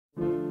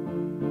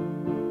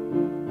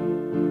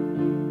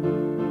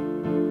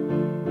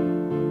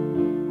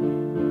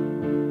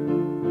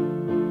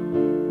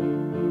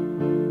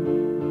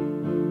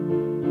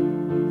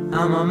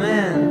I'm a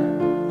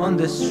man on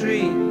the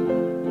street.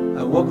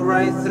 I walk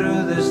right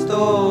through the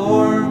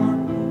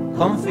storm,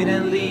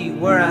 confidently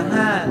wear a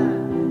hat.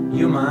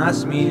 You might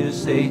ask me to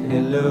say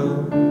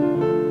hello.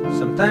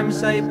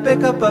 Sometimes I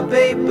pick up a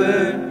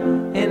paper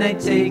and I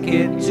take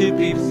it to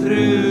peep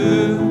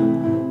through.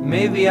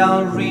 Maybe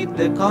I'll read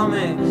the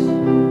comics,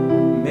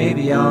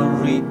 maybe I'll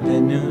read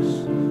the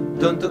news.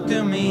 Don't talk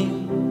to me,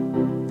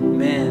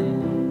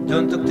 man,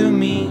 don't talk to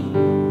me.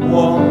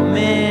 Whoa,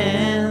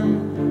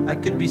 man, I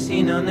could be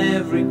seen on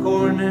every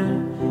corner,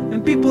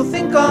 and people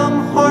think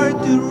I'm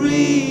hard to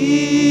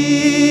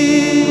read.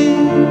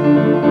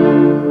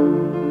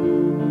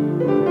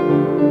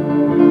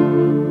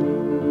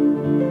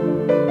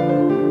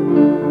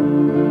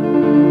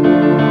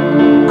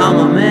 I'm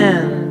a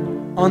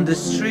man on the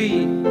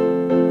street.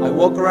 I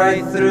walk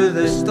right through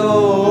the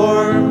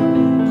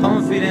storm,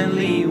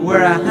 confidently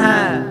wear a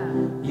hat.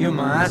 You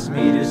might ask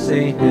me to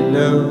say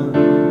hello.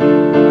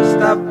 I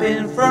stop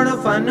in front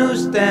of a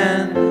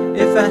newsstand.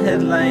 If a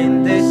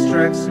headline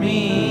distracts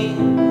me,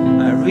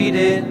 I read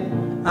it,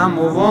 I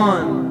move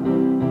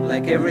on,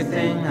 like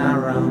everything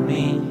around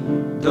me.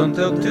 Don't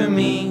talk to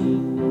me,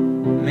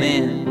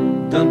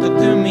 man, don't talk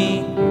to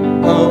me.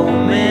 Oh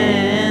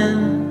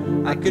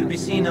man, I could be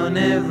seen on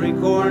every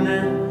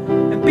corner,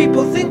 and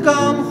people think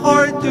I'm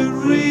hard to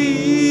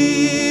read.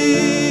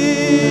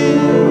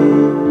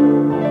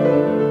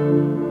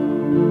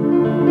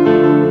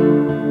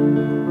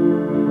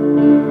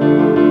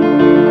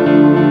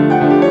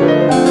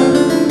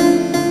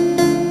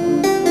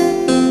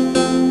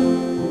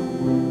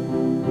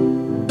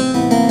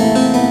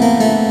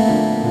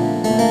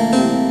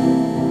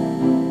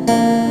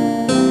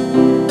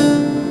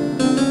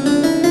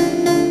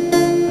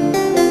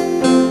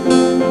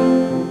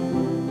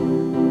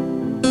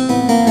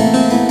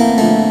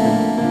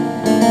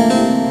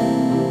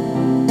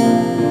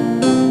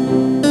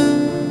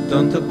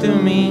 Don't talk to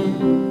me,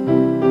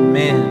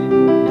 man,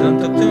 don't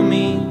talk to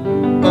me.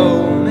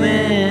 Oh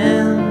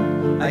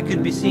man, I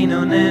could be seen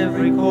on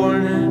every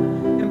corner,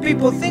 and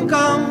people think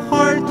I'm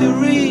hard to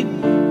read.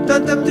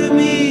 Don't talk to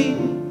me,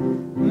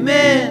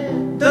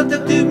 man, don't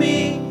talk to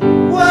me.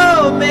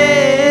 Whoa,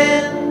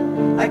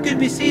 man, I could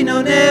be seen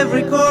on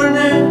every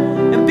corner,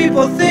 and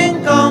people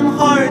think I'm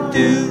hard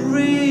to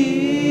read.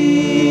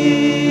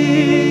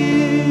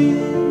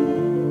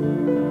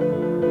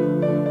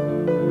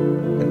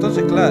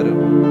 Entonces, claro,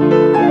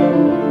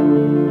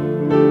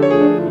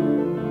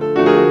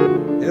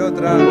 es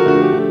otra.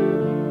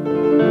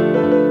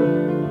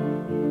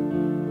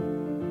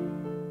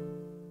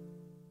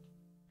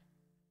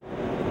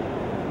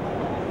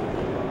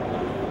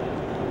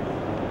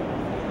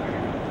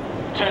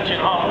 Attention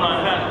all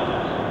line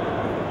passengers.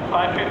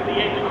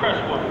 558 to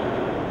Crestwood.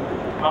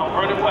 Mount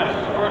Vernon West,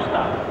 first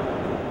stop.